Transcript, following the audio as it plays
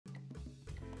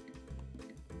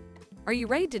Are you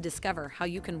ready to discover how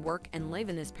you can work and live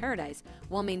in this paradise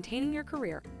while maintaining your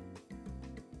career?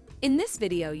 In this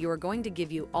video, you are going to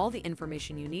give you all the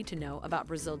information you need to know about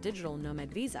Brazil Digital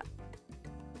Nomad Visa.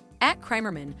 At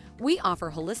Creimerman, we offer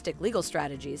holistic legal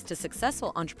strategies to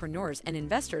successful entrepreneurs and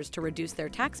investors to reduce their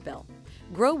tax bill,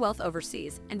 grow wealth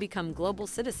overseas, and become global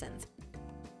citizens.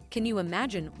 Can you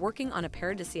imagine working on a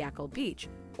paradisiacal beach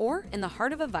or in the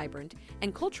heart of a vibrant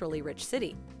and culturally rich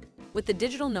city? With the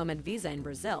Digital Nomad Visa in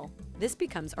Brazil, this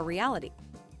becomes a reality.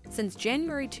 Since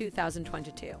January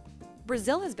 2022,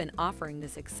 Brazil has been offering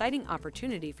this exciting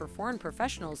opportunity for foreign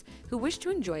professionals who wish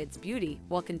to enjoy its beauty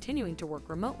while continuing to work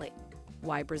remotely.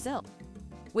 Why Brazil?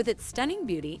 With its stunning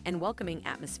beauty and welcoming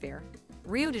atmosphere,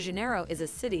 Rio de Janeiro is a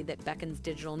city that beckons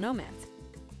digital nomads.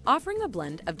 Offering a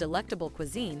blend of delectable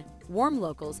cuisine, warm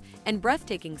locals, and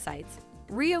breathtaking sights,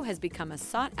 Rio has become a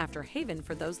sought-after haven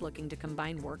for those looking to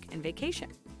combine work and vacation.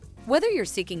 Whether you're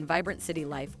seeking vibrant city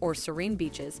life or serene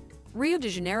beaches, Rio de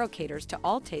Janeiro caters to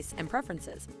all tastes and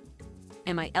preferences.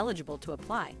 Am I eligible to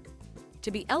apply? To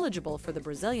be eligible for the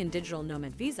Brazilian Digital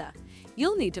Nomad Visa,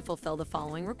 you'll need to fulfill the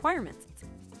following requirements.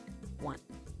 1.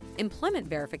 Employment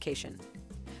verification.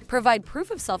 Provide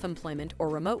proof of self-employment or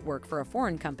remote work for a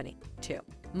foreign company. 2.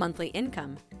 Monthly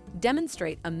income.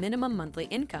 Demonstrate a minimum monthly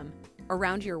income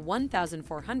around your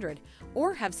 1,400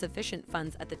 or have sufficient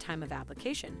funds at the time of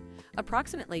application,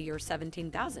 approximately your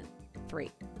 17,000.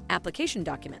 3. Application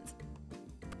documents.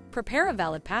 Prepare a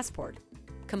valid passport.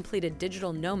 Completed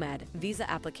Digital Nomad Visa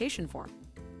application form.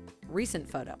 Recent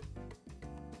photo.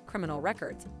 Criminal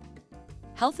records.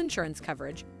 Health insurance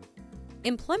coverage.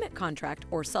 Employment contract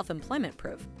or self-employment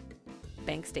proof.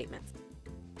 Bank statements.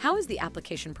 How is the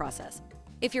application process?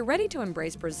 If you're ready to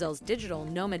embrace Brazil's Digital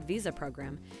Nomad Visa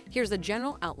program, here's a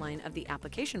general outline of the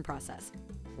application process.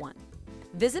 1.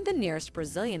 Visit the nearest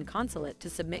Brazilian consulate to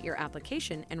submit your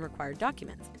application and required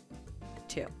documents.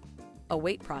 2.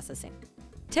 Await processing.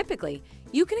 Typically,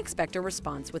 you can expect a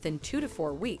response within 2 to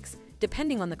 4 weeks,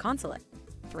 depending on the consulate.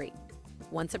 3.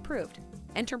 Once approved,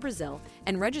 enter Brazil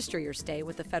and register your stay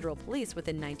with the federal police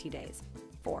within 90 days.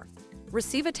 4.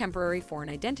 Receive a temporary foreign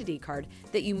identity card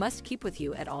that you must keep with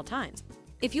you at all times.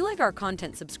 If you like our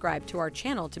content, subscribe to our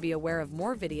channel to be aware of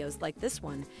more videos like this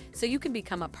one so you can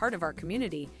become a part of our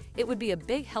community. It would be a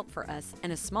big help for us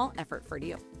and a small effort for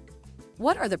you.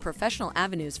 What are the professional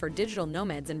avenues for digital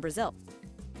nomads in Brazil?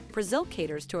 Brazil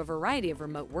caters to a variety of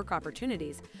remote work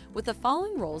opportunities, with the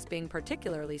following roles being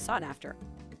particularly sought after: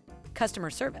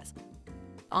 customer service,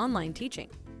 online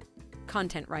teaching,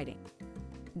 content writing,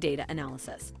 data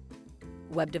analysis,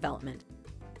 web development,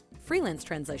 freelance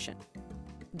translation,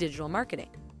 digital marketing.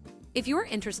 If you are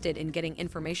interested in getting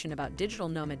information about Digital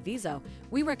Nomad Visa,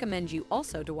 we recommend you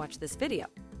also to watch this video.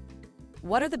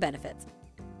 What are the benefits?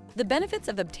 The benefits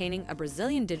of obtaining a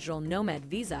Brazilian Digital Nomad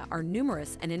Visa are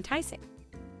numerous and enticing.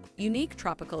 Unique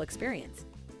tropical experience.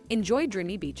 Enjoy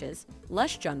dreamy beaches,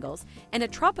 lush jungles, and a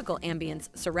tropical ambience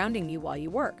surrounding you while you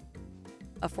work.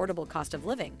 Affordable cost of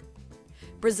living.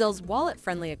 Brazil's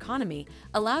wallet-friendly economy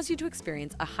allows you to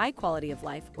experience a high quality of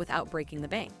life without breaking the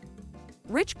bank.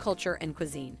 Rich culture and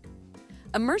cuisine.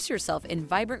 Immerse yourself in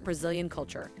vibrant Brazilian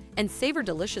culture and savor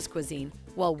delicious cuisine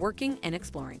while working and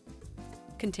exploring.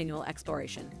 Continual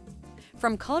exploration.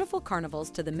 From colorful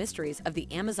carnivals to the mysteries of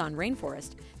the Amazon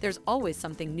rainforest, there's always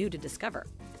something new to discover.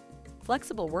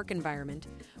 Flexible work environment.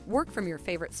 Work from your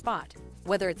favorite spot,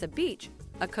 whether it's a beach,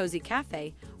 a cozy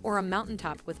cafe, or a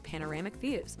mountaintop with panoramic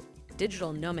views.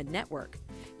 Digital Nomad Network.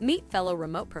 Meet fellow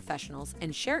remote professionals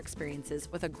and share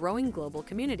experiences with a growing global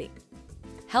community.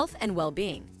 Health and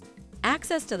well-being.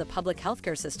 Access to the public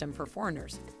healthcare system for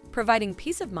foreigners, providing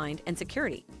peace of mind and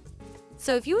security.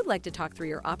 So if you would like to talk through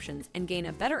your options and gain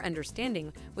a better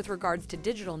understanding with regards to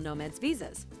Digital Nomads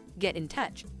visas, get in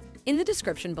touch. In the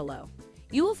description below,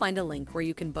 you will find a link where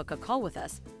you can book a call with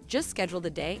us. Just schedule the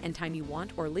day and time you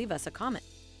want or leave us a comment.